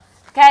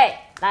OK，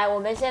 来，我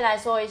们先来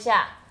说一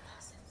下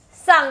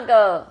上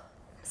个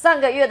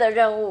月的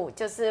任务，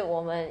就是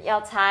我们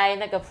要猜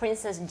那个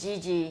Princess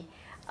Gigi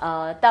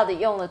到底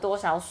用了多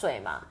少水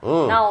嘛。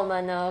那我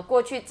们呢，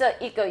过去这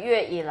1个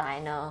月以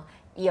来呢，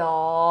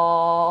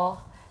有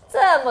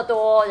这么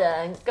多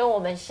人跟我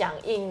们响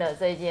应了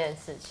这件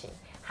事情。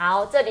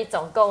好，这里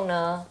总共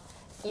呢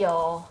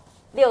有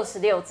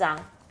66张，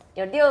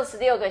有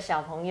66个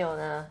小朋友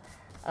呢，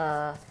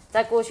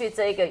在过去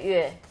这1个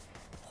月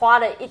花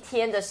了1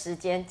天的时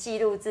间记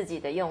录自己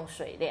的用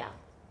水量。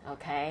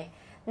OK，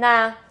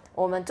 那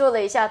我们做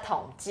了一下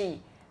统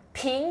计，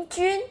平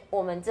均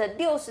我们这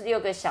66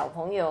个小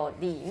朋友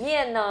里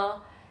面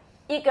呢，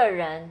一个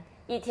人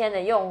1天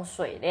的用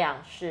水量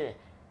是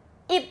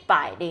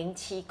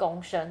107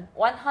公升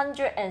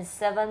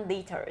 107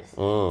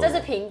 liters，这是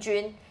平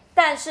均。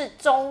但是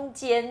中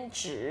间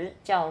值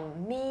叫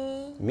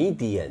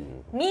median，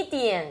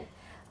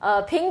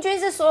 平均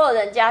是所有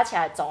人加起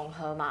来总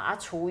和嘛，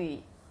除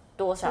以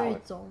多少？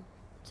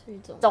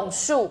总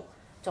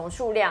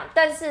数量。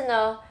但是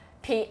呢，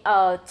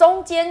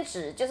中间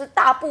值就是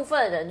大部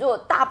分人，如果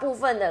大部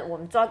分的我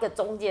们抓个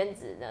中间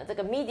值呢，这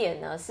个 median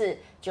呢是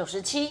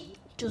98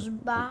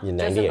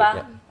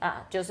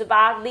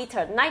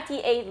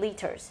 liter，98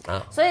 liters。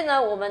所以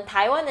呢，我们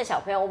台湾的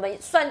小朋友，我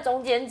们算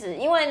中间值，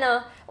因为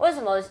呢，为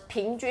什么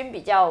平均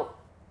比较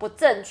不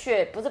正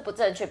确？不是不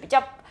正确，比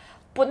较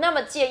不那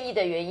么建议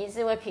的原因，是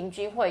因为平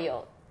均会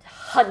有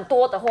很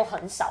多的或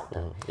很少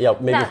的。Yeah,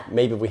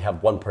 maybe we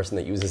have one person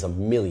that uses a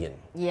million.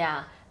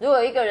 Yeah， 如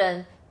果一个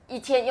人1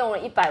天用了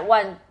100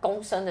万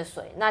公升的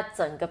水，那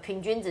整个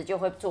平均值就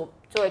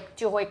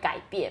会改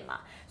变嘛。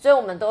所以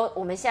我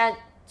们现在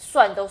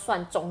都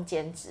算中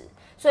间值，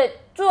所以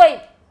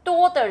最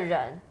多的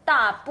人，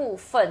大部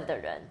分的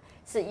人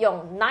是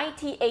用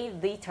98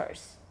 liters，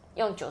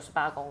 用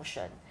98公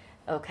升。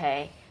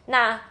OK，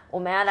 那我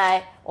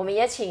们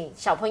也请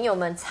小朋友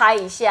们猜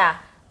一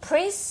下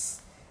Princess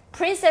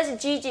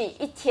Gigi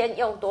 1天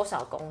用多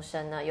少公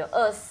升呢？有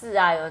24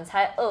啊，有人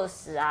猜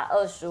20啊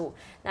，25。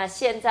那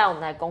现在我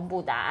们来公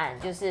布答案，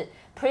就是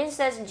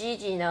Princess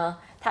Gigi 呢，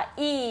她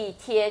1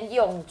天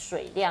用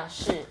水量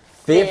是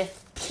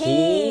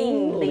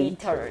15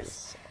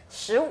 liters，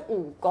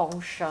 15公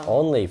升。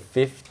Only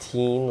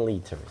 15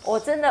 liters。我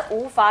真的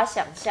无法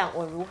想象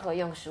我如何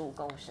用15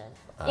公升，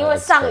因为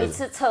上一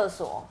次厕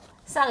所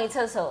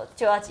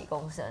就要几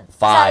公升，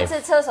上一次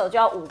厕所就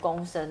要5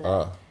公升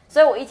了。所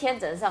以我1天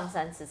只能上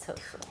3次厕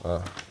所。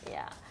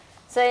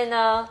所以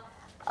呢，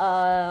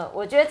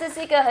我觉得这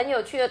是一个很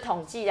有趣的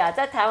统计啦，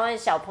在台湾的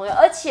小朋友，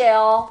而且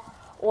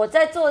我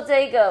在做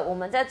我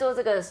们在做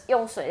这个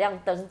用水量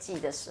登记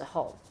的时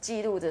候，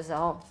记录的时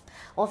候，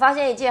我发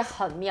现一件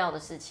很妙的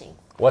事情。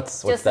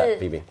What's that,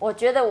 BB？ 我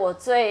觉得我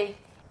最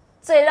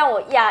让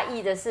我讶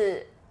异的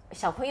是，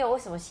小朋友为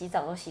什么洗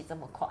澡都洗这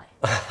么快？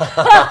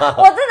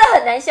我真的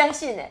很难相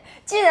信哎，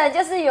竟然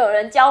就是有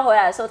人教回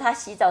来说他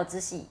洗澡只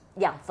洗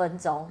2分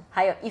钟，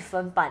还有1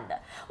分半的。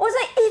我说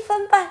1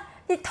分半，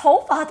你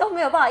头发都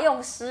没有办法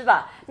用湿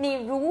吧？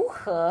你如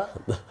何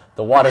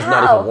 ？The water's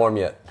not even warm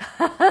yet 。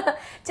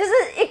就是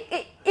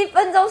一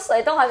分钟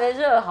水都还没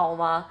热好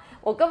吗？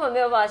我根本没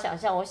有办法想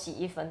象我洗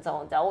1分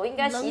钟，你知道，我应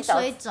该洗澡，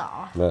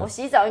我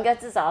洗澡应该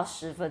至少要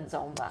10分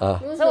钟吧。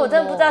所以我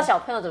真的不知道小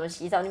朋友怎么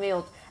洗澡。你们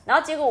有？然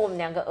后结果我们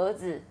2个儿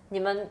子，你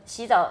们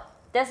洗澡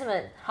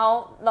 ，Desmond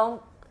how long?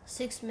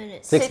 6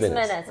 minutes. 6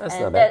 minutes.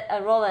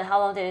 And Roland, how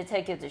long did it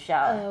take you to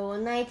shower? 我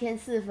那一天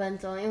4分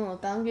钟，因为我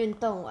刚运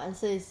动完，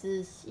所以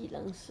是洗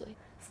冷水。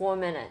4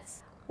 minutes.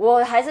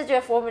 我还是觉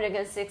得4 minutes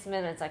跟6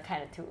 minutes are kind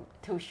of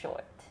too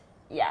short.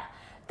 Yeah.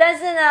 但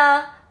是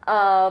呢，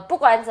不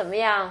管怎么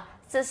样，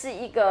这是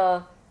一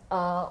个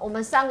我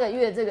们3个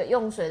月这个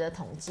用水的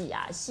统计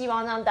啊，希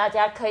望让大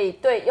家可以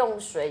对用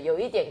水有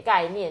一点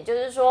概念，就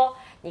是说，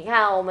你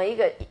看我们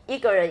一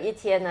个人1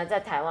天呢，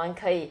在台湾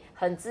可以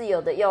很自由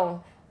的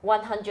用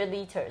100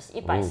 liters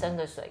 100升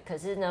的水，可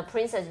是呢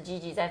 ，Princess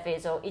Gigi 在非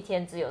洲1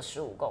天只有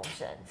15公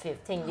升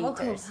15 liters。好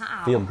可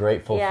怕！Feel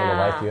grateful for the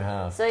life you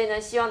have。所以呢，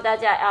希望大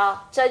家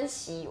要珍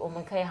惜，我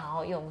们可以好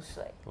好用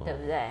水，对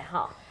不对？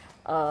好，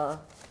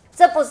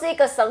这不是一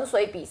个省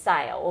水比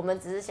赛哦，我们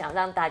只是想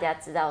让大家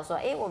知道说，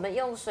我们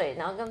用水，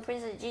然后跟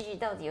Princess Gigi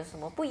到底有什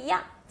么不一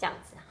样，这样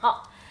子。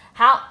好，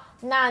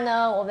那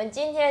呢，我们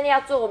今天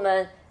要做我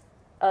们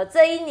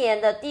这一年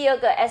的第2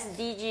个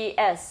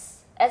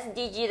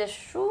SDG 的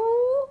书。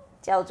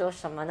叫做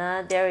什么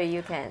呢 ？Derry,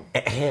 you can.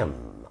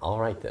 All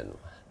right then.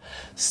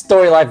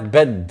 Story Life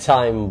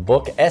Bedtime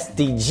Book,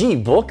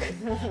 SDG Book,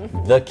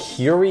 The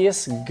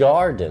Curious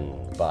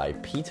Garden by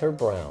Peter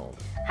Brown.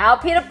 好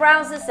 ，Peter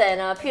Brown 是谁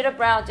呢 ？Peter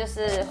Brown 就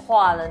是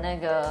画了那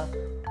个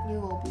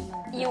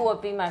You Will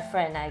Be My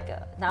Friend 那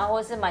个，然后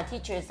或是 My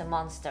Teacher Is a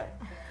Monster，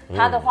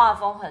 他的画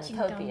风很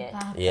特别。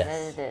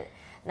对。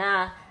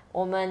那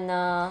我们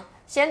呢，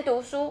先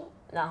读书，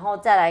然后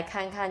再来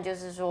看看，就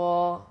是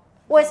说。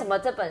为什么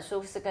这本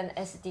书是跟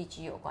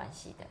SDG 有关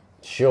系的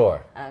 ？Sure.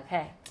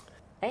 OK.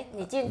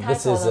 你进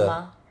title 了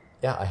吗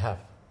 ？Yeah, I have.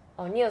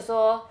 你有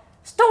说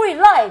Story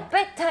Life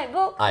Bedtime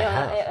Book. I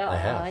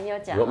have. 你有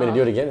讲。 You want me to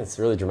do it again? It's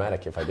really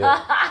dramatic if I do it.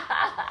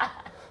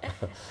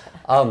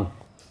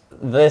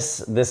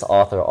 This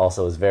author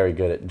also is very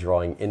good at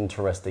drawing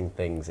interesting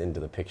things into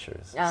the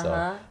pictures.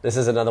 So this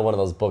is another one of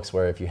those books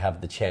where if you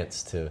have the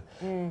chance to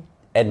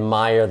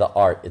admire the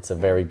art, it's a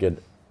very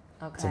good,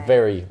 it's a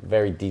very,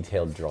 very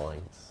detailed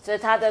drawings. 所以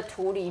它的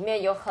图里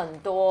面有很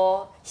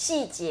多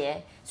细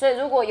节，所以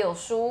如果有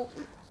书，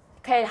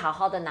可以好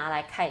好的拿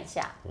来看一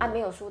下。没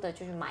有书的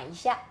就去买一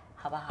下，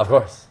好不好 Of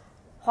course.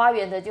 花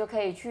园的就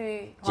可以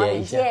去花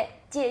园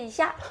借一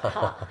下。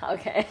好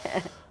OK.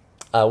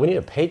 We need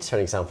a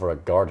page-turning sound for a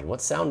garden.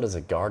 What sound does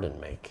a garden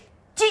make?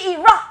 GE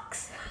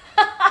rocks.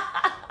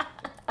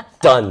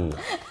 Done.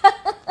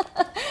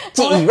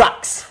 GE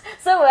rocks.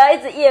 所以我要一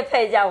直业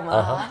配这样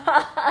吗？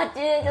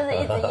今天就是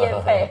一直业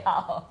配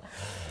好。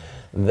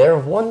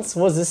There once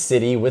was a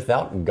city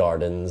without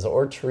gardens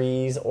or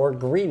trees or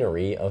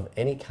greenery of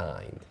any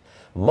kind.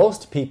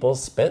 Most people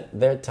spent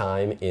their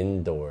time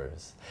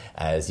indoors.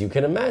 As you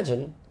can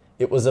imagine,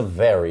 it was a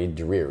very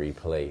dreary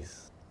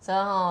place. 所以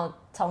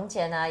从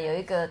前啊，有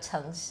一个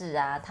城市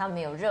啊，它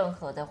没有任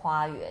何的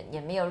花园，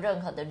也没有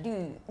任何的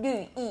绿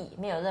意，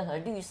没有任何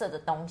绿色的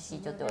东西，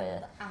就对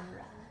了。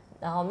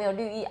然后没有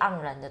绿意盎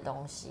然的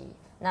东西。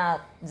那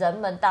人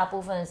们大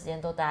部分的时间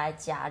都待在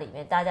家里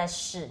面，待在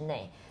室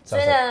内。所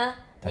以呢，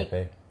台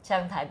北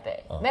像台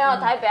北、没有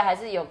台北还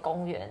是有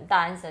公园，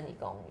大安森林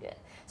公园。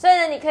所以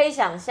呢，你可以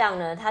想象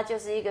呢，它就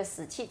是一个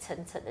死气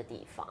沉沉的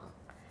地方。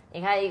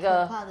你看一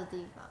个可怕的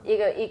地方，一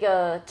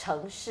个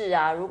城市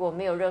啊，如果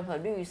没有任何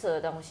绿色的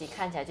东西，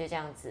看起来就这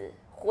样子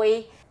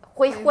灰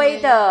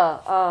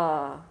的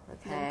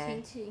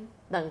，OK，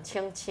 冷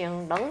清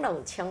清，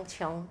冷清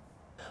清。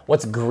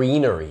What's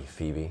greenery,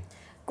 Phoebe?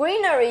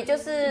 Greenery 就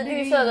是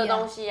绿色的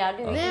东西啊，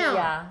绿意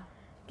啊，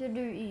就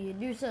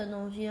绿色的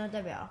东西，那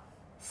代表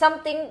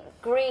something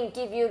green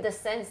give you the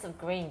sense of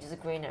green 就是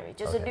greenery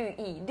就是绿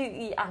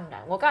意盎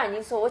然。我刚才已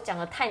经说我讲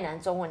的太难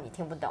中文，你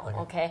听不懂。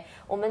OK，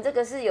 我们这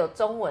个是有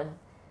中文，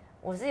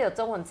我是有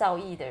中文造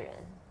诣的人。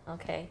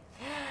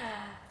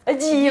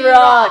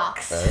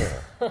OK，G-Rocks。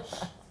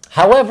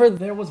However,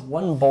 there was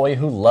one boy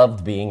who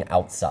loved being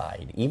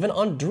outside, even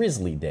on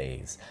drizzly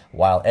days,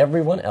 while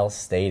everyone else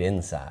stayed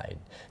inside.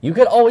 You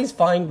could always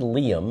find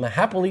Liam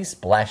happily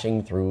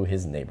splashing through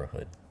his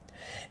neighborhood.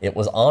 It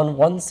was on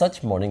one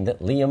such morning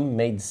that Liam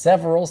made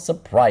several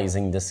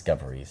surprising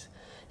discoveries.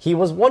 He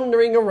was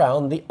wandering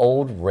around the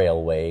old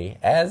railway,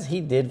 as he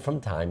did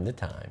from time to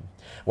time,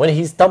 when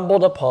he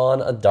stumbled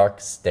upon a dark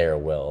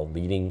stairwell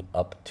leading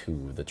up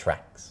to the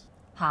tracks.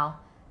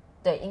 好，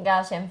对，应该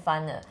要先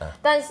翻了。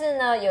但是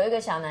呢，有一个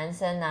小男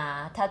生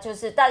啊，他就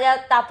是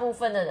大部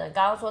分的人，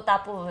刚刚说大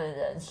部分的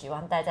人喜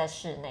欢待在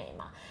室内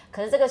嘛。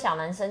可是这个小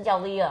男生叫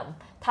Liam，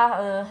 他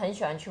很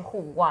喜欢去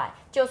户外，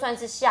就算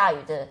是下雨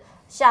的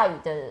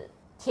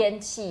天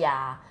气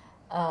啊，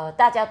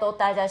大家都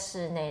待在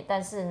室内，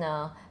但是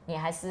呢，你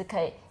还是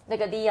可以，那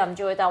个 Liam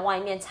就会到外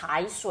面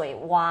踩水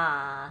蛙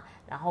啊，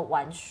然后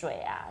玩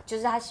水啊，就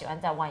是他喜欢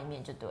在外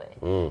面就对。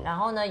然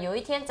后呢，有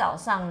一天早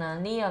上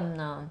呢 ，Liam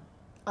呢，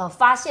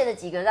发现了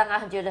几个让他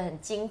觉得很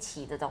惊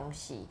奇的东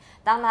西。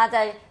当他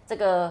在这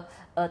个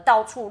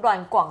到处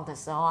乱逛的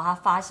时候，他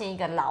发现一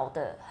个老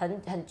的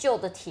很旧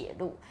的铁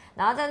路，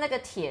然后在那个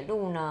铁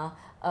路呢，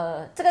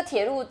这个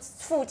铁路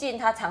附近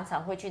他常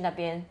常会去那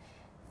边。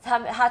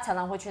他常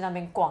常会去那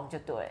边逛，就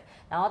对。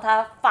然后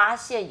他发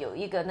现有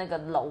一个那个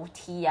楼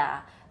梯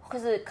啊，就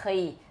是可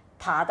以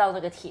爬到那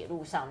个铁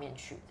路上面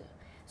去的。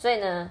所以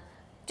呢，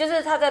就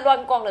是他在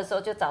乱逛的时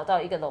候，就找到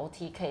一个楼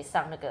梯可以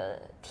上那个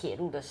铁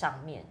路的上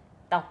面，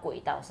到轨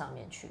道上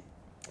面去。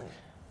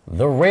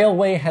The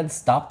railway had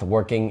stopped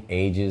working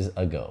ages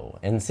ago,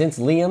 and since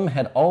Liam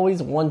had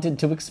always wanted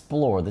to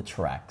explore the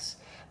tracks,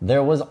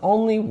 there was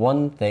only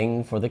one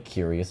thing for the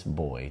curious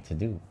boy to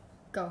do.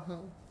 Go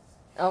home.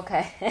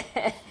 OK，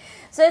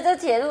 所以这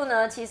铁路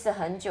呢，其实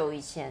很久以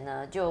前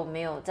呢就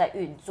没有在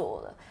运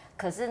作了。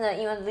可是呢，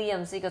因为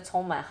Liam 是一个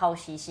充满好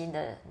奇心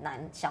的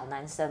小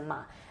男生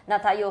嘛，那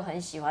他又很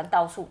喜欢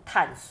到处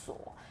探索，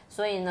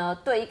所以呢，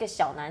对一个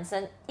小男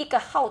生，一个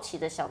好奇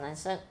的小男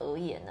生而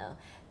言呢，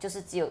就是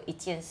只有一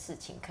件事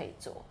情可以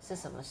做，是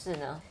什么事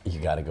呢？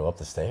 You gotta go up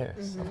the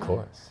stairs, of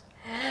course.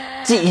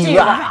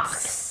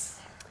 G-Rocks!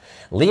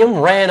 Liam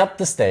ran up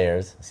the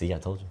stairs. See, I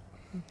told you.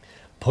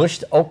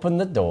 Pushed open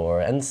the door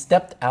and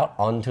stepped out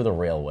onto the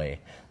railway.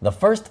 The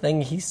first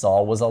thing he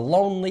saw was a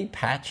lonely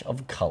patch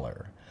of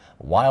color.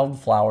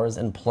 Wildflowers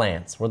and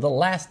plants were the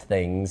last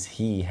things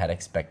he had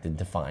expected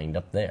to find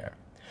up there.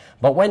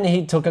 But when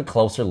he took a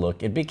closer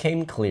look, it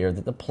became clear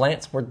that the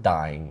plants were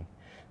dying.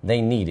 They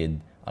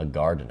needed a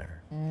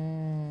gardener.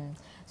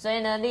 所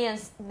以呢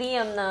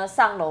 ，Liam 呢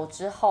上楼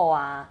之后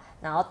啊，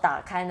然后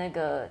打开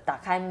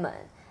门，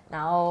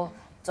然后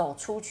走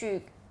出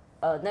去。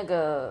那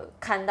个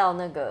看到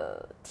那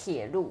个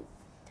铁路，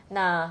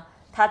那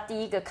他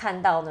第一个看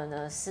到的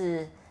呢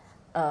是，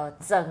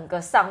整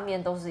个上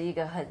面都是一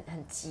个很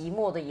寂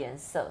寞的颜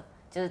色，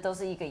就是都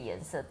是一个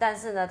颜色。但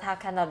是呢，他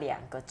看到两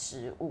个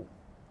植物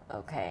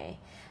OK，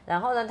 然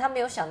后呢，他没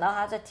有想到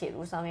他在铁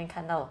路上面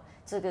看到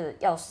这个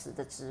要死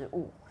的植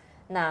物，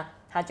那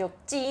他就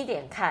近一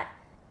点看，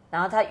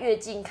然后他越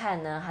近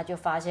看呢，他就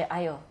发现，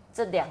哎呦，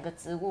这两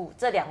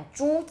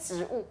株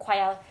植物快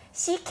要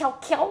稀翘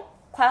翘，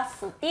快要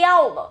死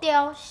掉了，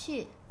凋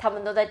谢，它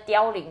们都在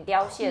凋零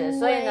凋谢的，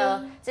所以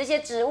呢，这些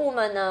植物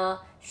们呢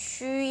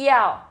需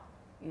要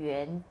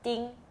园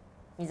丁。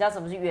你知道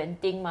什么是园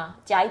丁吗？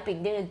甲乙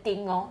丙丁的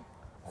丁哦，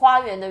花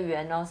园的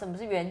园哦。什么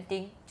是园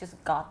丁？就是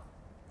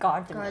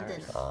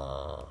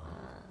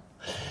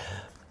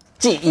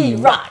gardeners。G.E.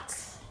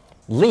 rocks.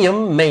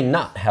 Liam may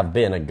not have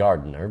been a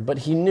gardener, but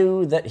he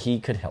knew that he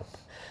could help.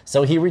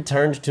 So he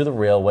returned to the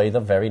railway the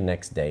very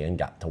next day and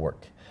got to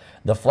work.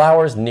 The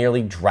flowers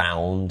nearly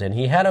drowned, and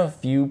he had a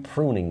few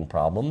pruning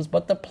problems,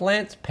 but the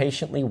plants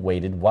patiently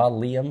waited while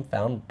Liam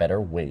found better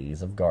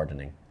ways of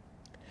gardening.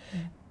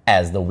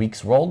 As the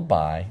weeks rolled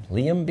by,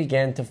 Liam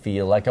began to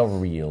feel like a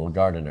real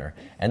gardener,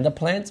 and the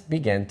plants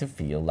began to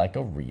feel like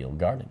a real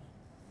garden.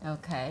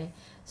 OK，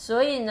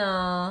 所以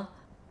呢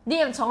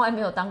，Liam 从来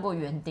没有当过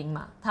园丁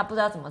嘛，他不知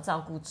道怎么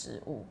照顾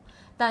植物，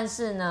但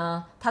是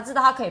呢，他知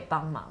道他可以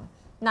帮忙。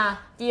那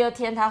第二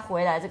天他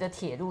回来这个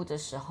铁路的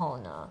时候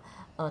呢，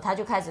他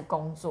就开始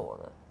工作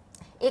了。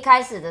一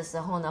开始的时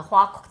候呢，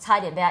花差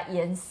一点被他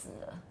淹死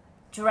了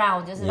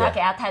 ，drown 就是他给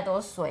他太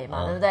多水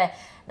嘛，对不对？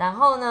然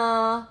后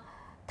呢，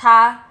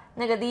他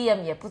那个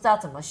Liam 也不知道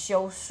怎么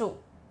修树，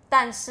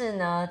但是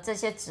呢，这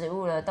些植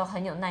物呢都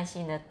很有耐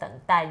心的等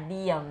待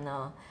Liam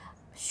呢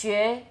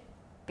学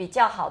比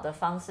较好的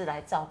方式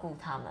来照顾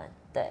他们。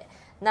对，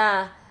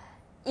那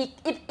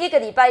一个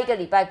礼拜一个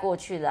礼拜过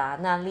去了啊，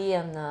那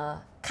Liam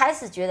呢开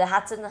始觉得他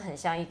真的很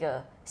像一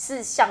个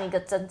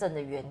真正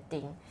的园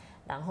丁，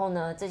然后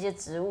呢，这些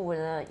植物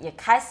呢也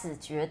开始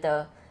觉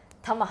得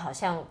他们好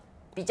像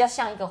比较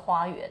像一个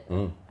花园。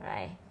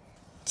Right?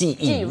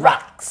 G.E.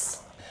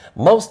 rocks.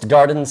 Most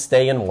gardens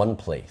stay in one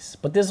place,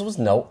 but this was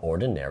no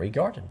ordinary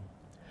garden.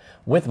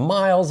 With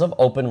miles of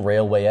open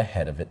railway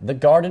ahead of it, the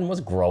garden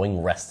was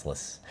growing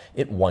restless.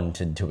 It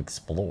wanted to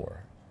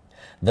explore.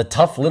 The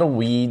tough little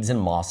weeds and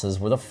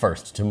mosses were the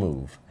first to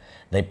move.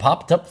 They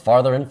popped up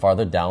farther and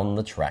farther down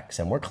the tracks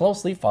and were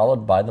closely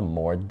followed by the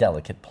more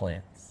delicate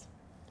plants.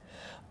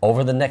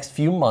 Over the next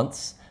few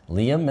months,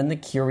 Liam and the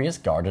curious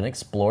garden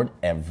explored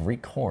every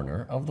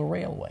corner of the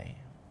railway.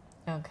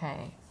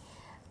 OK，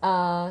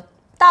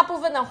 大部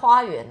分的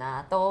花园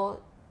啊，都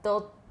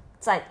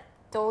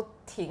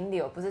停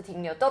留，不是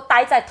停留，都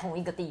待在同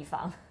一个地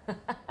方。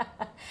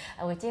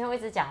我今天会一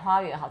直讲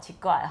花园，好奇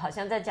怪，好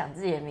像在讲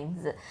自己的名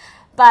字。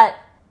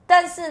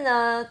但是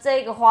呢，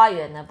这个花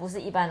园呢，不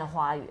是一般的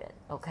花园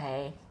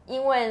 ，OK？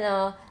 因为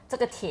呢，这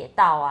个铁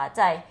道啊，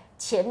在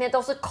前面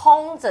都是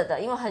空着的，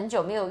因为很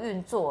久没有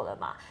运作了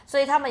嘛，所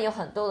以他们有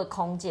很多的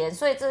空间，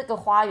所以这个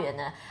花园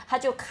呢，它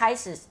就开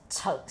始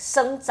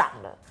生长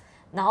了。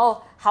然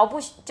后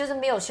就是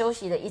没有休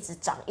息的一直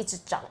长，一直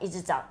长，一直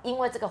长，因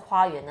为这个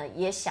花园呢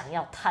也想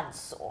要探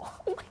索。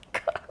Oh my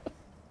god，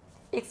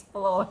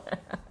 explore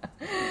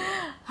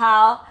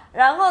好，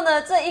然后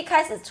呢，这一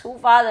开始出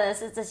发的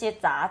是这些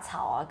杂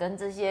草啊，跟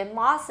这些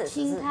mosses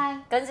青苔，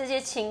跟这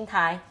些青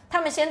苔，他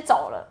们先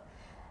走了，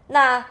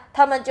那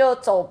他们就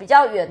走比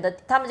较远的，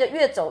他们就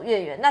越走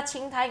越远。那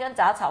青苔跟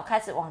杂草开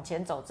始往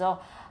前走之后，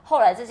后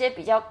来这些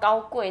比较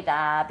高贵的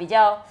啊，比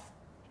较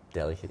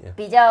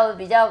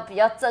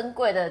珍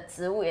贵的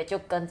植物也就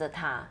跟着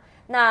他。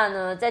那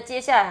呢，在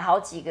接下来好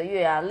几个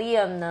月啊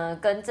 ，Liam 呢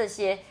跟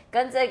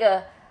这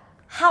个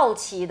好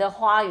奇的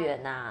花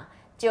园啊，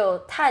就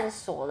探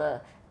索了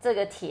这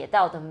个铁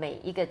道的每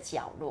一个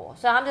角落，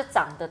所以他们就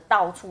长得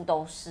到处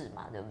都是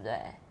嘛，对不对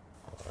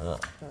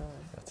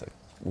That's a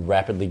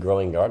rapidly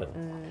growing garden.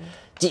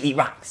 G.E.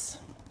 rocks.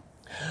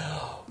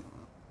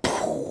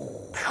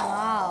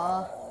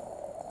 哇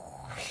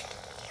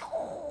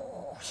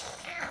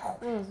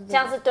这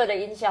样是对的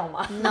音效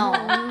吗？ ，no，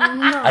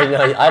 I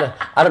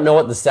don't know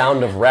what the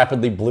sound of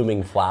rapidly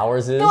blooming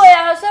flowers is. 对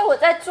啊，所以我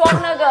在装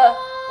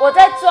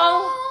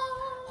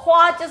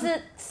花，就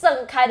是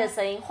盛开的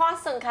声音，花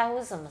盛开或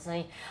是什么声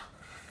音？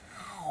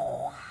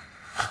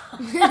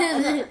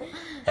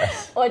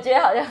我觉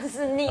得好像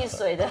是溺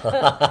水的，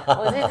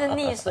我是一只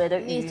溺水的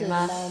鱼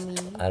吗？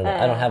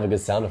 I don't have a good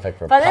sound effect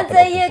for. 反正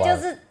这一页就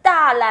是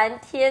大蓝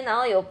天，然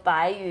后有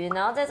白云，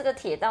然后在这个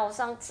铁道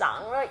上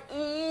长了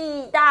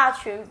一大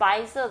群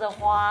白色的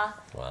花，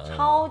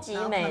超级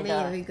美旁边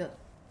有的。一个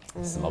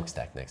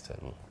smokestack next to it.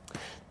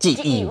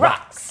 G.E.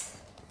 rocks.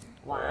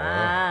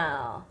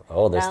 哇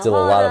Oh, there's still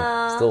a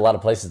lot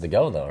of places to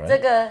go though, 这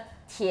right? 个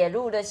铁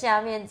路的下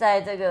面，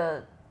在这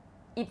个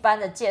一般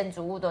的建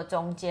筑物的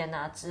中间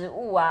啊，植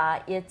物啊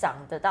也长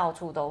得到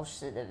处都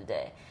是，对不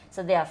对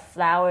？So there are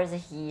flowers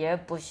here,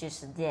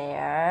 bushes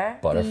there,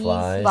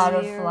 Butterflies.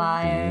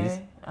 butterflies,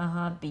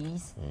 Bees.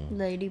 bees.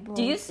 ladybug。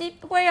 Do you see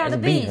where are the There's a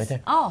bee bees? right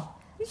there. 哦，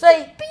所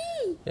以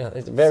Yeah,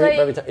 it's So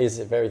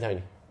very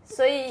tiny.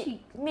 所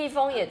以蜜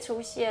蜂也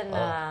出现了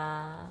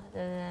啊，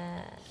对不对？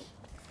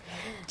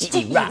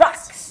 G.E.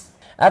 rocks.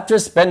 After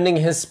spending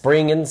his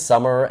spring and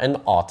summer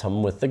and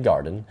autumn with the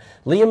garden,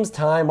 Liam's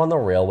time on the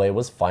railway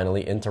was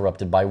finally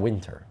interrupted by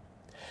winter.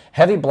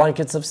 Heavy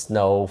blankets of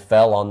snow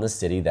fell on the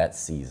city that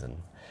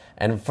season,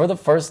 and for the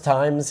first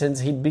time since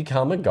he'd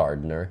become a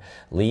gardener,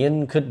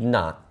 Liam could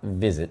not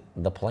visit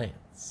the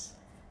plants.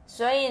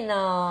 所以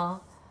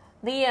呢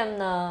 ，Liam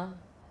呢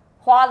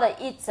花了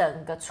一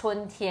整个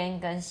春天、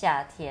跟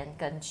夏天、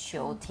跟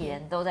秋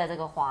天都在这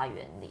个花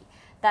园里，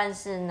但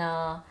是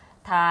呢，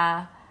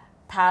他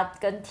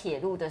跟铁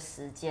路的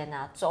时间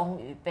啊，终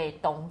于被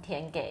冬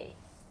天给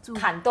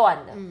砍断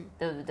了，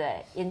对不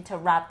对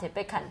 ？Interrupted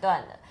被砍断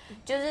了，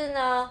就是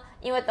呢，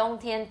因为冬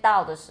天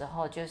到的时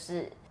候，就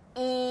是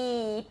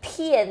一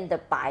片的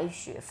白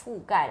雪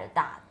覆盖了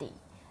大地，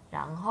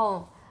然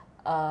后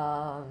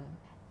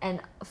and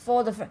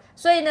for the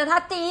所以呢，他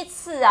第一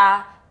次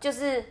啊，就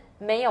是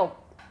没有。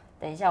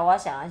等一下，我要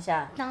想一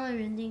下。当了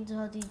园丁之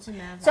后，第一次没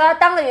办法。所以他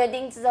当了园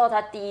丁之后，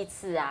他第一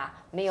次啊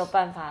没有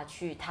办法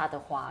去他的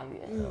花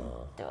园。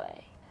对，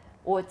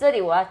我这里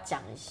我要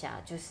讲一下，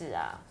就是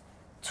啊，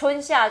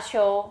春夏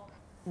秋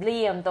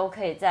Liam 都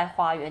可以在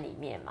花园里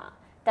面嘛，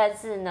但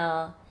是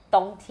呢，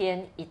冬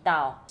天一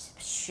到，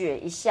雪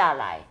一下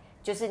来，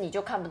就是你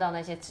就看不到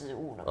那些植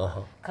物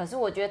了。可是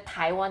我觉得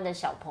台湾的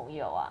小朋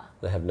友啊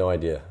They have no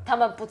idea. 他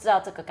们不知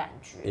道这个感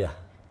觉。Yeah.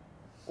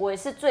 我也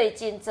是最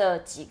近这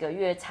几个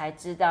月才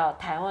知道，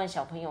台湾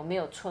小朋友没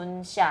有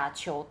春夏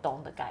秋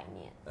冬的概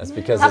念。That's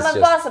because 他们不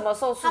知道什么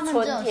时候是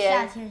春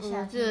天，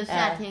只有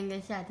夏天跟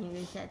夏天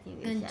跟夏天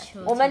跟秋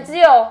天。我们只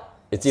有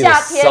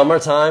夏天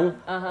summertime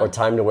or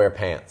time to wear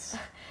pants.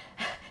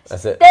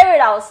 That's it. Derry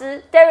老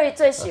师 ，Derry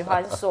最喜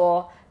欢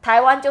说，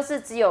台湾就是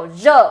只有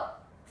热，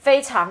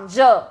非常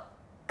热，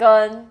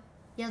跟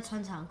要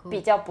穿长裤，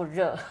比较不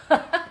热，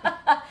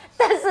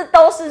但是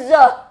都是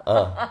热。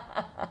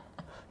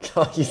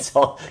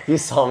You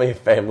saw me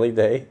Family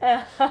Day.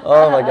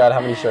 Oh my God, how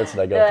many shirts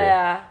did I go through? 对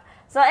啊，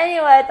所以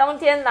anyway， 冬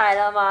天来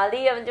了嘛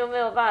 ，Liam 就没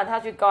有办法他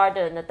去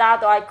garden 了，大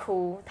家都在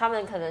哭，他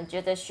们可能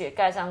觉得雪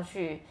盖上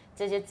去，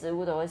这些植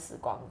物都会死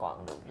光光，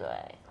对不对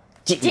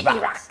Jitty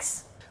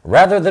rocks.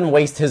 Rather than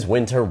waste his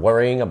winter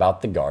worrying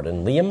about the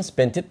garden, Liam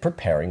spent it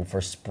preparing for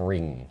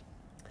spring.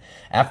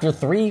 After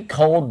 3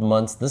 cold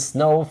months, the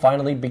snow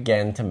finally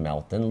began to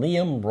melt, and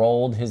Liam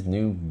rolled his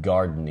new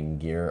gardening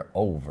gear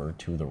over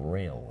to the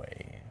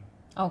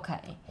railway.OK，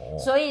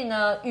 所以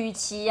呢，与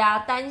其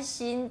担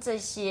心这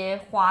些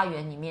花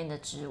园里面的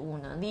植物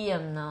呢 ，Liam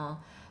呢，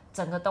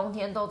整个冬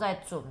天都在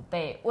准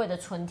备，为了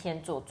春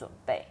天做准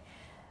备。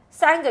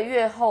3个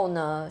月后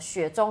呢，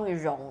雪终于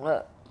融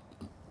了，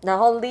然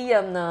后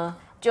Liam 呢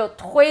就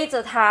推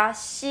着他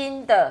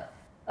新的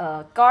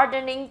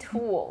gardening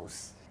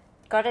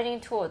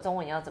tools。gardening tool 中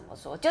文要怎么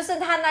说？就是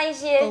他那一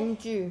些工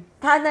具，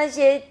他那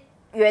些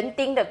园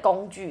丁的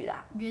工具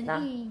啦，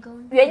园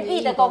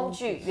艺的工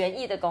具。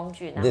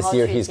然后 This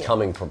year he's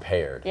coming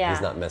prepared. Yeah.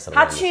 He's not messing around.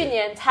 他去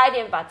年差一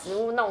点把植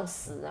物弄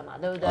死了嘛，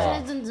对不对？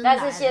但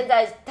是现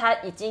在他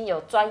已经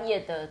有专业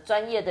的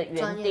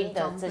园丁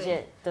的这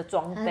些的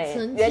装备，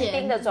园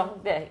丁的装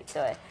备，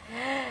对。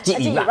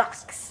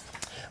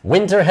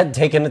Winter had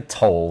taken a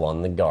toll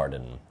on the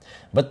garden.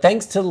 But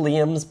thanks to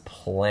Liam's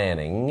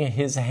planning,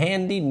 his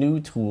handy new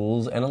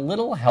tools, and a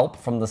little help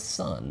from the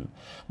sun,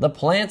 the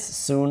plants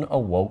soon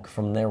awoke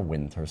from their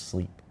winter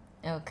sleep.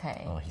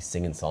 Okay. Oh, he's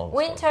singing songs.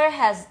 Winter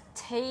has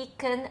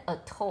taken a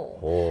toll.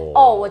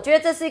 我觉得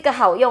这是一个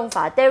好用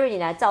法。Derry， 你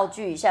来造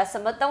句一下，什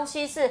么东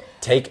西是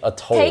take a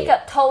toll? Take a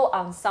toll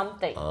on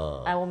something.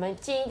 来，我们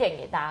近一点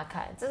给大家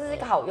看，这是一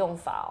个好用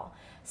法哦。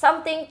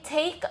Something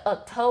take a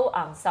toll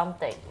on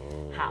something.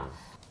 好，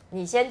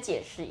你先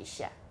解释一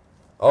下。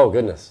Oh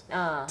goodness!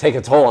 Take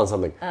a toll on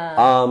something.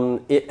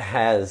 It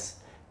has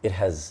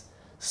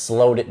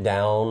slowed it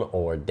down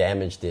or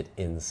damaged it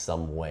in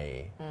some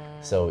way.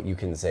 So you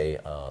can say,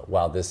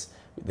 "Wow, this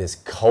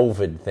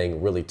COVID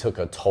thing really took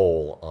a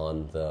toll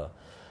on the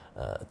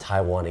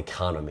Taiwan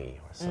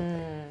economy or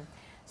something."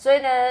 所以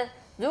呢，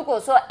如果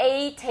说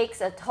A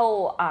takes a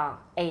toll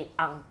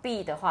on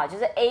B 的话，就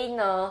是 A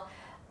呢，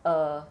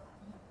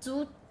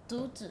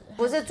阻止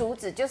不是阻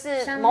止，就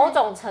是某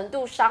种程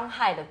度伤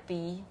害了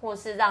B， 或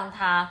是让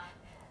他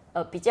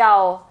比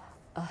较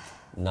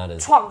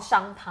创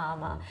伤他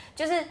嘛，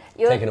就是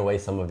有 taken away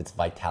some of its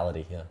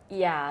vitality.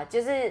 Yeah,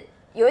 就是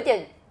有一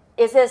点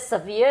Is it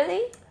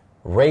severely?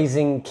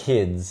 Raising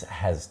kids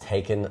has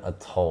taken a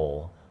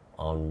toll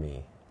on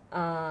me.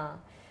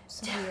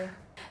 severe.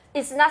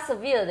 It's not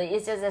severely.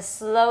 It's just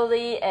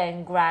slowly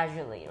and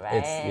gradually,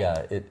 right?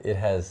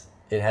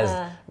 It has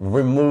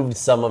removed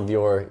some of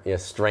your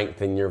strength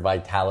and your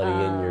vitality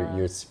and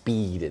your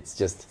speed. It's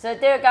just. 所以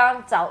Derek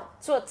刚刚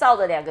造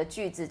的2个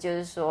句子，就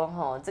是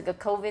说，这个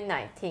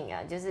COVID-19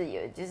 啊，就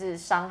是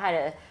伤害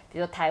了，比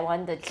如说台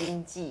湾的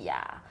经济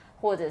啊，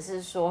或者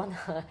是说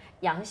呢，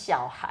养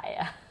小孩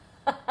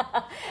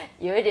啊，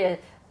有一点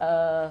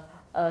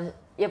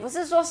也不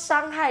是说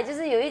伤害，就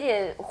是有一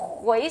点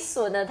毁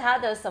损了他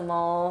的什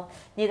么，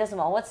你的什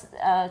么 ？What's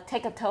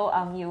take a toll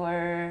on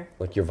your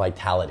like your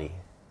vitality.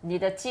 你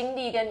的精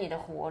力跟你的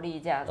活力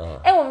这样。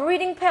我们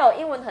Reading Pal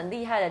英文很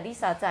厉害的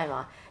Lisa 在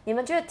吗？你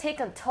们觉得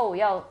take a toll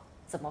要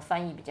怎么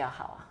翻译比较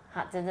好啊？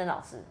哈，珍珍老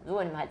师，如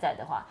果你们还在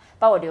的话，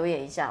帮我留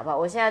言一下好不好？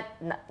我现在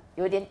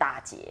有点打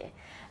结。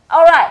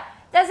All right，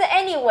 但是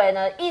anyway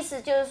呢，意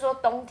思就是说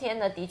冬天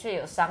呢的确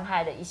有伤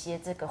害了一些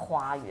这个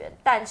花园，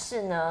但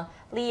是呢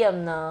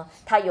Liam 呢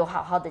他有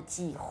好好的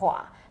计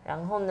划，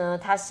然后呢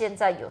他现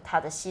在有他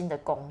的新的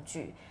工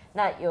具，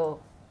那有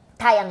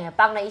太阳也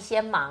帮了一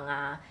些忙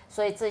啊，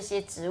所以这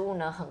些植物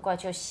呢很快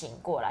就醒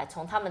过来，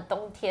从他们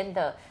冬天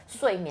的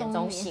睡眠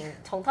中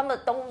从他们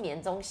的冬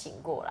眠中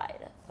醒过来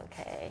了。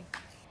OK。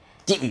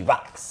G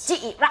rocks.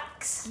 G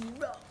rocks.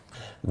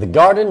 The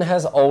garden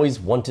has always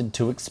wanted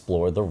to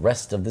explore the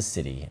rest of the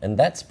city, and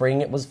that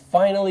spring it was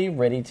finally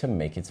ready to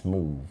make its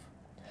move.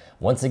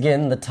 Once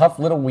again, the tough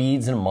little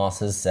weeds and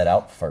mosses set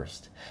out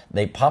first.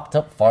 They popped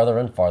up farther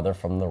and farther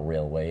from the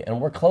railway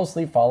and were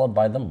closely followed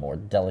by the more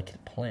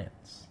delicate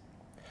plants.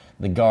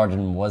 The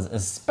garden was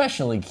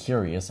especially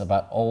curious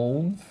about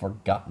old,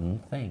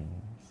 forgotten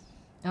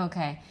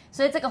things.OK，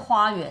 所以这个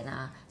花园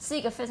啊，是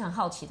一个非常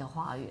好奇的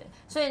花园。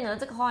所以呢，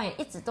这个花园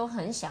一直都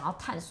很想要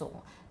探索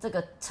这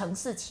个城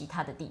市其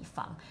他的地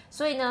方。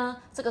所以呢，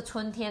这个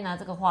春天呢，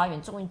这个花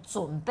园终于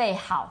准备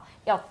好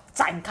要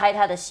展开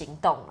它的行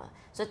动了。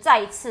所以再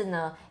一次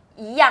呢，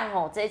一样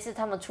哦，这一次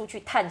他们出去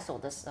探索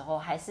的时候，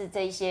还是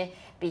这一些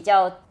比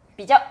较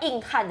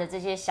硬汉的这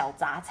些小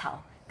杂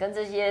草，跟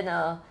这些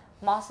呢。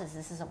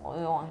Mosses 是什么？我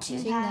又忘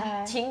记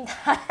了。青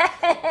苔，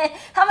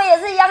他们也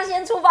是一样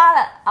先出发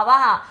了，好不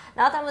好？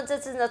然后他们这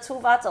次呢出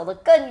发走得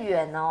更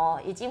远哦，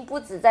已经不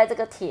止在这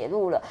个铁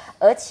路了，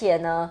而且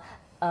呢，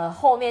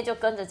后面就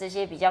跟着这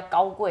些比较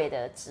高贵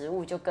的植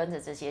物，就跟着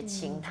这些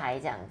青苔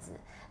这样子。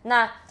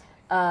那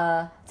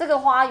这个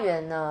花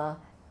园呢，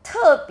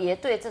特别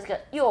对这个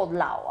又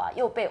老啊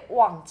又被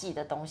忘记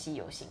的东西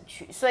有兴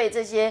趣，所以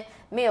这些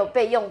没有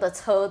被用的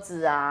车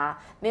子啊，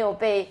没有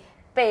被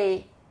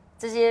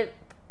这些。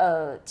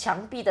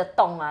墙壁的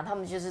洞啊，他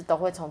们就是都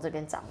会从这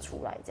边长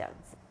出来这样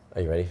子。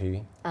Are you ready,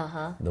 Phoebe?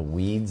 The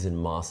weeds and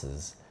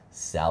mosses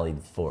sallied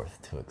forth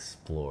to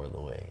explore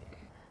the way.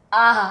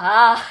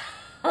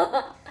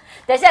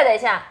 等一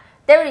下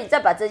 ，David， 你再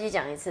把这句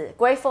讲一次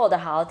 ，Grateful 的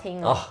好好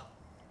听哦。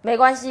没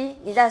关系，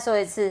你再说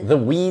一次。The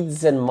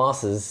weeds and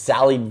mosses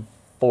sallied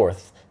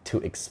forth to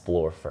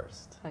explore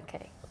first.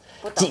 OK，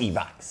 G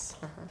rocks.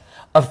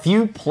 A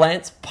few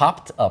plants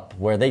popped up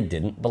where they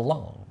didn't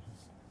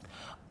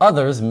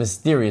belong.Others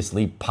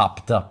mysteriously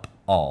popped up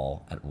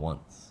all at once.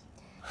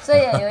 所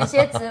以有一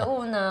些植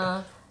物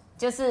呢，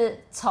就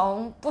是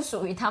从不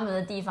属于他们的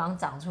地方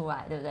长出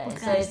来，对不对？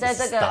所以在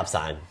这个 stop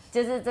sign，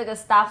 就是这个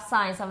stop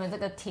sign 上面，这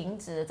个停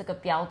止的这个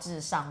标志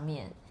上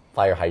面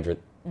 ，fire hydrant。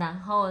然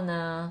后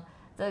呢，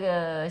这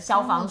个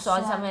消防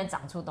栓上面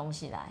长出东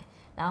西来，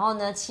然后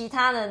呢，其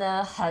他的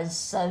呢，很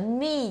神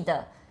秘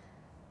的，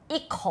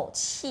一口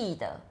气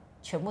的。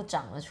全部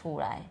长了出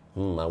来。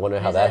I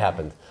wonder how that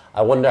happened.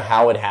 I wonder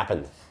how it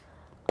happened.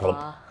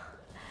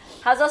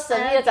 他说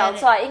神秘的长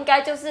出来，应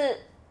该就是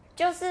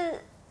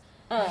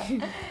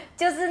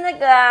那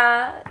个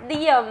啊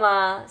 ，Liam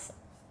啊，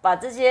把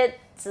这些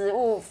植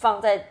物放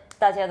在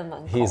大家的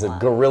门口。He's a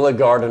guerrilla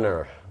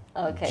gardener.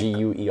 Okay.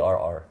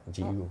 G-U-E-R-R.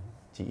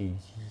 G-U-G-E.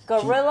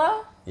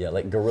 Guerrilla? Yeah,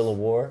 like guerrilla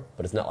war,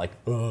 but it's not like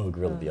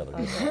guerrilla the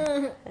other.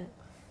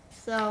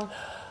 So.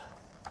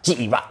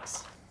 G-E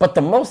rocks.But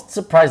the most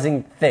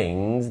surprising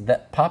things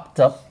that popped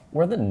up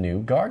were the new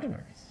gardeners.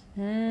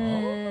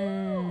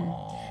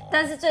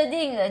 但是最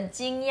令人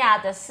惊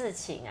讶的事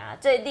情啊，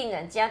最令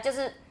人惊讶就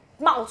是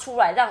冒出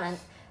来，让人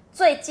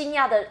最惊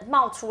讶的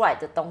冒出来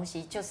的东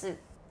西，就是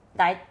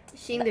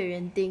新的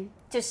园丁，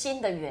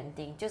新的园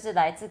丁，就是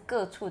来自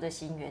各处的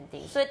新园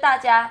丁。所以大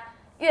家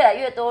越来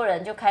越多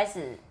人就开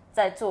始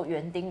在做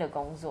园丁的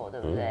工作，对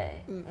不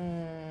对？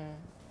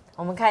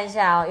我们看一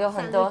下哦，有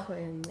很多。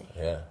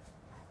Yeah.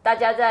大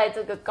家在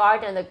这个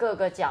garden 的各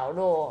个角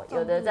落，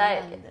有的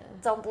在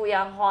种不一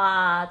样花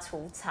啊、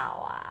除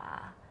草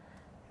啊，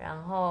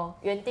然后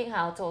园丁还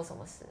要做什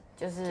么事？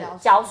就是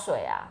浇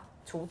水啊、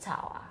除草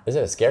啊。Is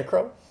it a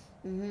scarecrow?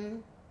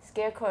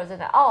 Scarecrow 这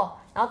个哦，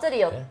然后这里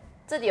有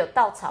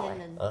稻草仙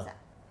人掌，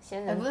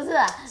仙人不是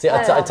啊。See,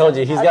 I told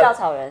you he's got 稻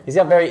草人。He's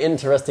got very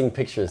interesting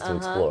pictures to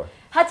explore.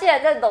 他竟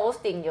然在楼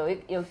顶有一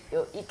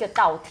个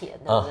稻田，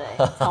对不对？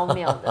超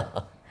妙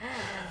的。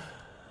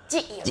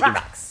G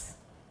rocks。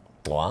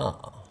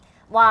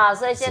哇！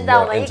所以现在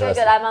我们一个一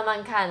个来慢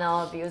慢看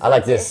哦。比如说 I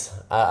like this.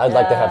 I'd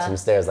like to have some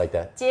stairs like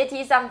that. 阶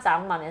梯上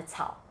长满了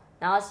草，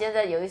然后现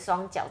在有一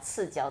双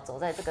赤脚走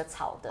在这个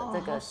草的这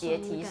个阶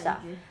梯上，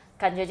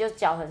感觉就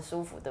脚很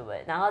舒服，对不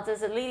对？然后这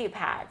是 lily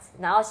pads，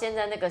 然后现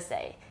在那个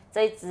谁，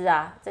这一只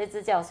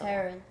叫什么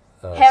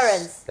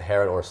 ？Herons.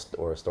 Heron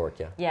or stork,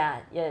 yeah.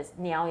 也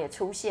鸟也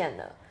出现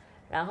了。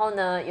然后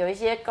呢，有一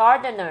些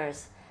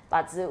gardeners。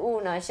把植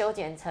物呢修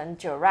剪成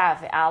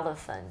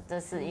giraffe、elephant， 这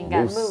是应该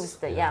moose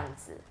的样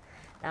子。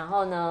然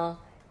后呢，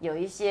有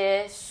一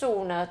些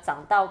树呢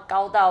长到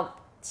高到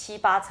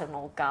7-8层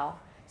楼高，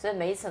所以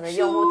每一层的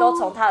用户都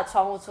从它的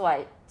窗户出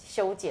来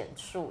修剪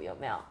树，有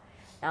没有？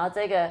然后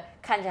这个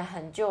看起来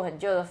很旧很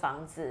旧的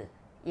房子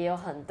也有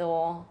很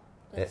多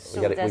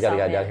树 We 在 got a 上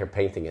guy down 面， here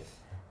painting it.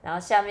 然后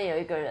下面有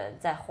一个人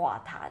在画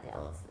它这样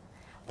子。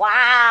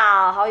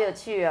哇，好有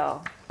趣哦！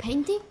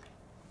 painting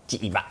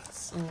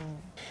G-Box.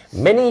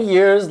 Many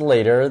years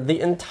later,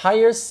 the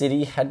entire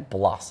city had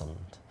blossomed.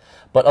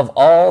 But of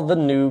all the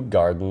new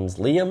gardens,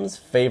 Liam's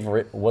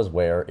favorite was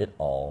where it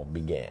all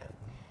began.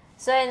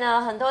 所以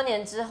呢，很多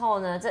年之后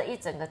呢，这一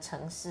整个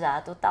城市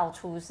啊，都到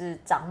处是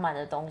长满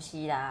了东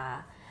西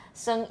啦，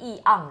生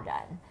意盎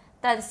然。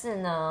但是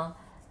呢，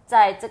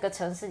在这个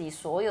城市里，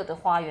所有的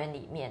花园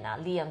里面啊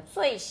，Liam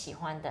最喜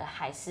欢的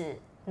还是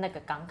那个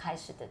刚开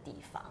始的地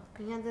方，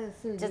你看这个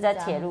树就在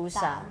铁路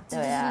上。这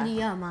对啊是利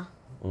亚吗？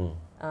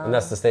 And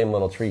that's the same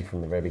little tree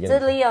from the very 这 beginning.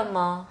 是 Liam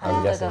吗？还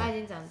是这个他？已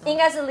经长大，应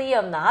该是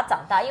Liam 的，他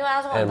长大，因为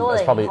他说很 And 多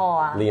that's 人 probably 以后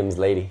啊， Liam's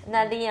lady.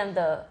 那 Liam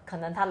的可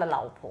能他的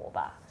老婆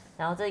吧，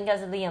然后这应该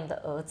是 Liam 的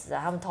儿子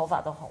啊，他们头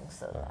发都红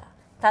色的、啊，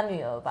他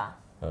女儿吧。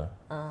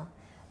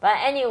But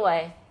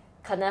anyway，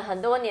 可能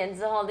很多年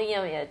之后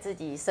Liam 也自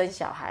己生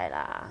小孩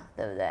啦，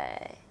对不对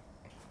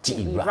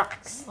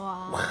G-Rocks.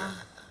 哇，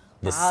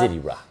 The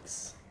city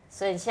rocks.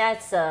 所以现在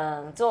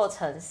整座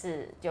城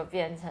市就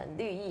变成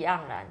绿意盎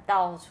然，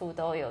到处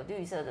都有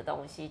绿色的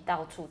东西，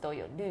到处都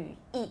有绿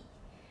意，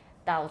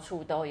到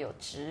处都有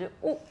植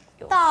物，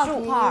有 Dog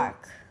树。 park.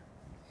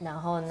 然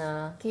后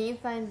呢 Can you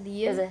find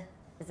 ，is Liam?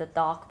 a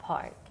dog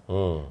park.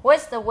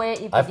 Where's the where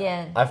it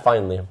began? I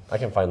find Liam. I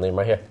can find Liam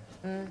right here.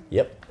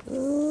 Yep.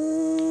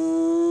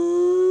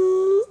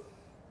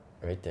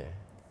 Right there.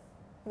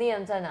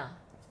 Liam 在哪？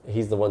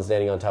 He's the one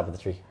standing on top of the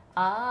tree.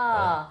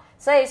 啊，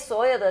所以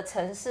所有的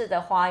城市的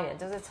花园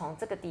就是从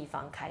这个地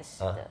方开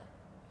始的。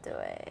对，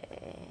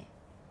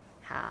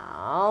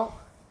好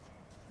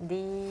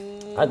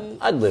I'd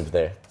live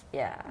there.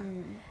 Yeah，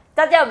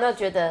大家有没有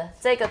觉得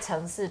这个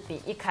城市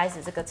比一开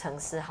始这个城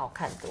市好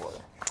看多了？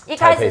一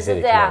开始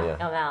是这样， Taipei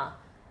City， 有没有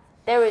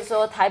 ？Derry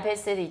说台北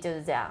City 就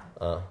是这样，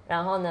嗯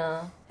然后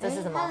呢，这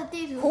是什么它的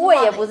地图？是虎尾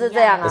也不是这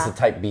样It's a 啊，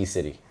 Type B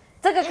city.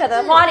 这个可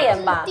能花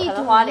莲吧，可地图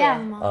能花莲一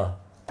样吗？ Uh,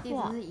 地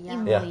图是一样，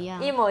模一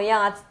样。一模一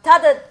样啊。它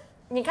的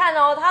你看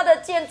哦，它的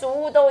建筑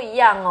物都一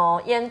样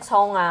哦，烟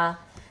囱啊，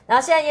然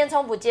后现在烟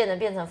囱不见了，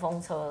变成风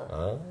车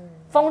了，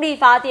风力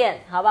发电，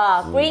好不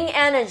好？Green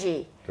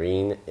Energy。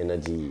 green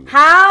energy.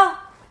 好，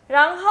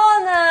然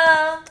后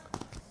呢，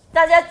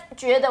大家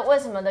觉得为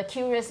什么的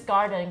Curious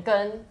Garden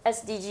跟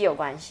SDG 有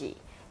关系？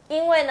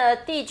因为呢，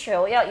地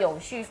球要永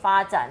续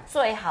发展，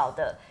最好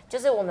的就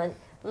是我们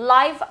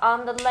life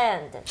on the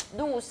land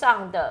路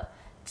上的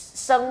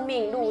生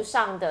命，路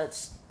上的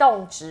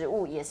动植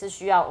物也是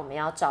需要我们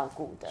要照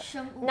顾的。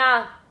生物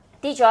那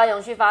地球要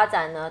永续发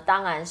展呢，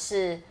当然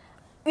是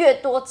越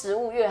多植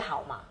物越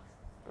好嘛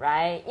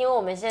，right？因为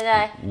我们现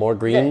在 More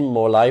green,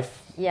 more life.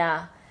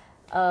 Yeah，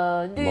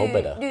 More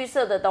better 绿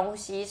色的东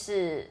西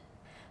是，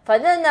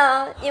反正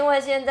呢，因为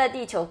现在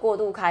地球过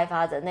度开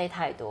发，人类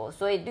太多，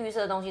所以绿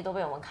色的东西都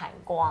被我们砍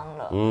光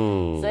了。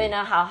所以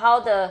呢，好好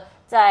的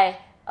在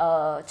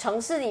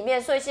城市里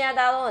面，所以现在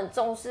大家都很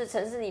重视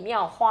城市里面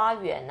有花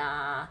园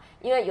啊，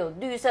因为有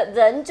绿色，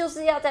人就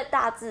是要在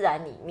大自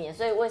然里面，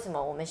所以为什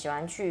么我们喜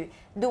欢去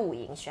露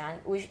营，喜欢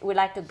we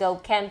like to go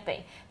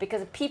camping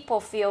because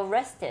people feel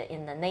rested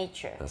in the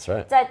nature. That's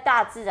right. 在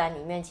大自然里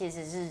面，其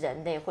实是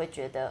人类会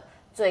觉得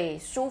最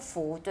舒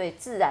服、最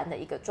自然的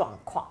一个状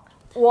况。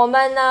我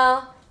们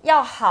呢，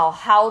要好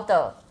好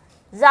的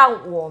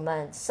让我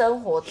们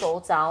生活周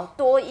遭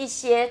多一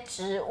些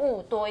植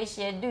物，多一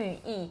些绿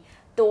意，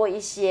多一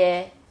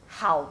些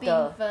好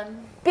的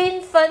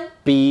缤纷。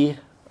 Be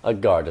a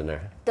gardener.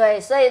 对，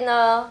所以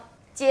呢，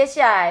接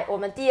下来我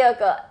们第二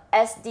个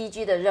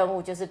SDG 的任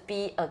务就是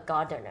Be a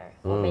gardener。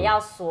我们要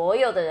所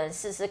有的人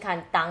试试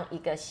看当一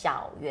个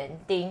小园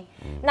丁。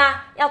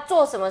那要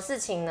做什么事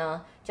情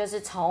呢？就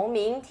是从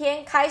明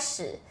天开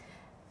始，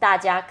大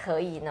家可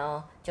以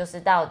呢，就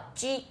是到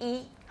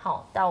G1，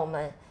 好，到我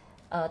们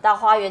到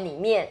花园里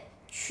面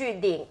去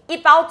领一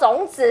包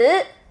种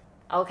子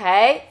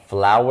 ，OK？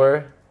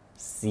 Flower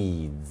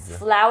seeds.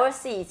 Flower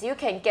seeds, you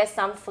can get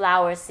some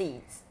flower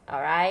seeds,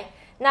 all right?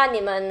 那你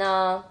们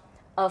呢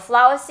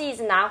？flower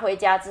seeds 拿回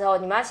家之后，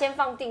你们要先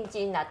放定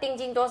金啦，定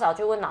金多少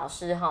就问老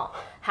师哈。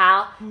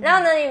好，然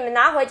后呢，你们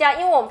拿回家，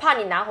因为我们怕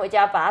你拿回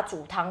家把它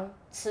煮汤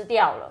吃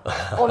掉了，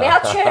我们要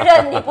确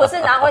认你不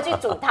是拿回去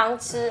煮汤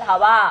吃，好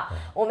不好？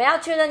我们要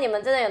确认你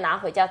们真的有拿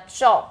回家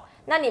种。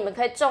那你们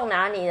可以种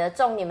哪里呢？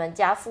种你们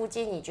家附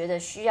近你觉得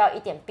需要一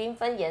点缤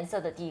纷颜色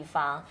的地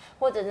方，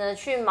或者呢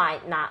去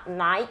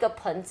拿一个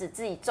盆子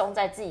自己种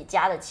在自己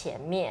家的前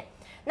面。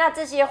那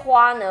这些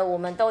花呢，我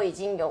们都已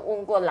经有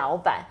问过老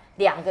板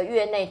，2个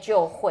月内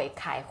就会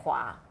开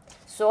花。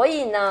所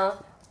以呢，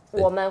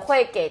我们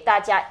会给大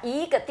家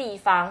一个地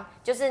方，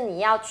就是你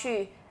要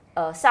去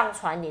上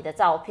传你的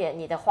照片，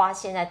你的花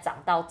现在长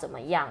到怎么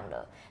样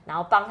了，然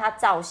后帮它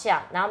照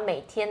相，然后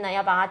每天呢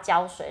要帮它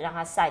浇水，让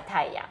它晒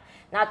太阳。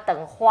那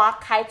等花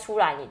开出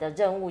来，你的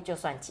任务就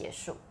算结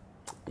束。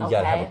You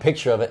gotta have a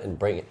picture of it and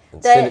bring it and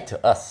对 send it to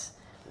us.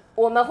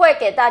 我们会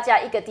给大家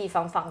一个地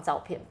方放照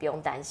片，不用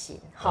担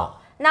心。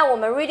好，那我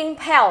们 Reading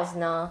Pals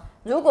呢，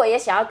如果也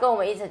想要跟我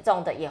们一起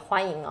种的，也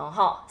欢迎哦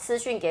哈，私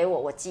讯给我，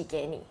我寄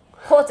给你，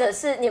或者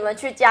是你们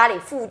去家里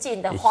附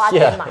近的花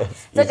店买，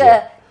这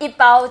个一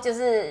包就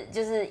是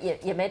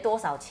也没多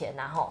少钱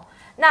然后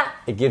那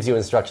It gives you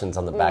instructions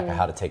on the back of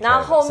how to take care of it. 然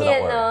后后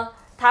面呢，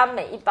它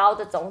每一包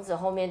的种子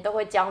后面都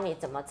会教你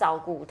怎么照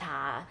顾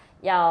它，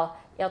要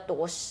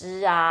多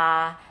湿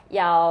啊，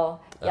要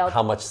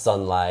how much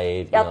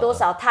sunlight， 要多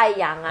少太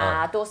阳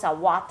啊，多少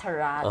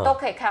water 啊，都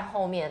可以看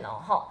后面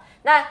哦哈。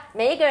那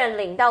每一个人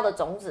领到的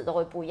种子都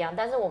会不一样，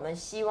但是我们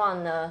希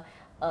望呢，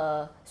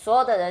所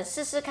有的人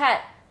试试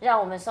看，让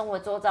我们生活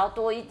周遭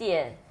多一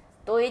点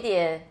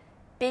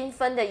缤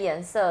纷的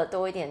颜色，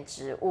多一点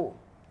植物。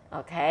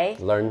OK，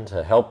 Learn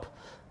to help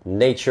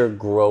nature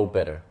grow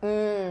better.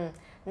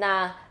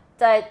 那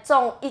在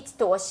种一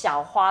朵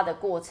小花的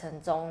过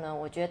程中呢，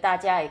我觉得大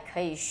家也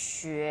可以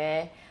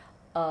学，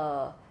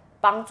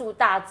帮助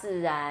大自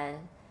然，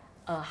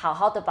好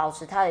好的保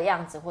持它的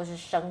样子或是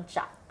生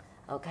长。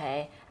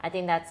OK，I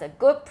think that's a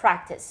good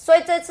practice. 所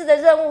以这次的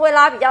任务会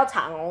拉比较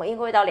长哦，因为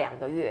会到2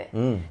个月。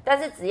但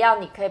是只要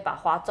你可以把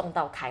花种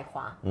到开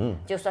花，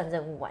就算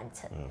任务完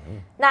成。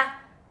那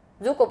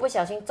如果不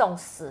小心种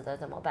死了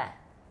怎么办？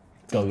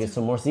 Go get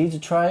some more seeds to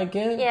try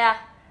again. Yeah，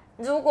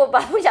 如果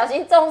不小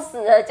心种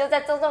死了，就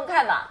再种种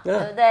看嘛，对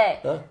不对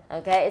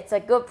？OK，it's a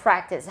good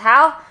practice.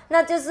 好，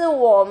那就是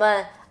我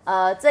们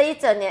这一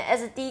整年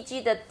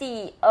SDG 的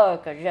第2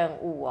个任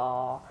务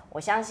哦。我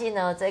相信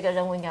呢，这个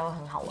任务应该会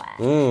很好玩，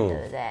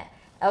对不对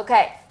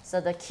？OK，so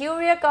the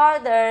curious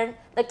garden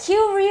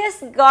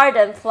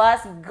plus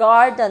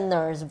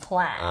gardener's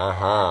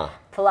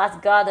plan，plus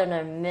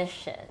gardener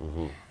mission。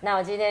那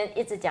我今天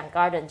一直讲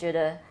garden， 觉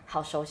得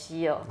好熟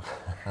悉哦。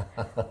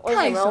为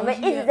什么我们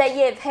一直在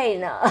业配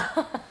呢？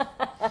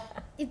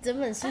一整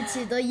本书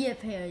其实都业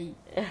配而已。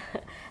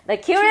The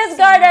Curious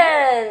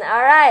Garden，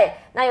 all right。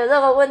那有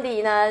任何问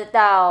题呢，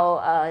到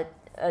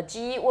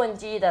G 问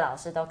G 的老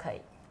师都可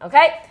以。OK，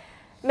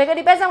 每个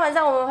礼拜三晚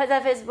上我们会在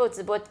Facebook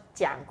直播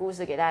讲故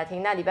事给大家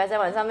听。那礼拜三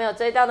晚上没有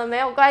追到的没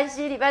有关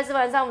系，礼拜四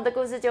晚上我们的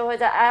故事就会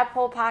在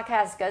Apple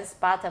Podcast 跟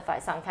Spotify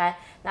上开。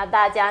那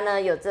大家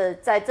呢有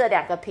在这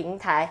2个平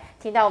台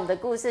听到我们的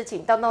故事，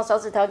请动动手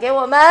指头给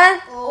我们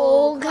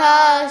5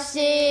颗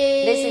星。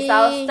This is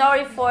our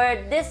story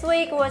for this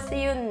week. We'll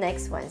see you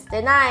next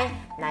Wednesday night.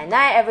 Night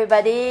night,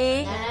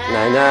 everybody.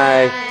 Night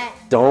night.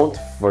 Don't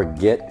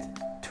forget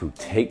to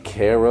take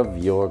care of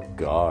your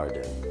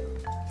garden.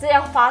 这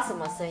要发什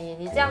么声音？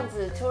你这样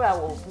子突然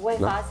我不会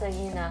发声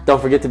音啊。Don't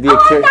forget to be a I'm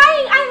curious.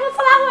 dying. I'm a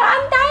flower.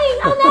 I'm dying.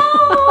 Oh no.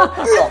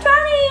 I'm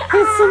drowning.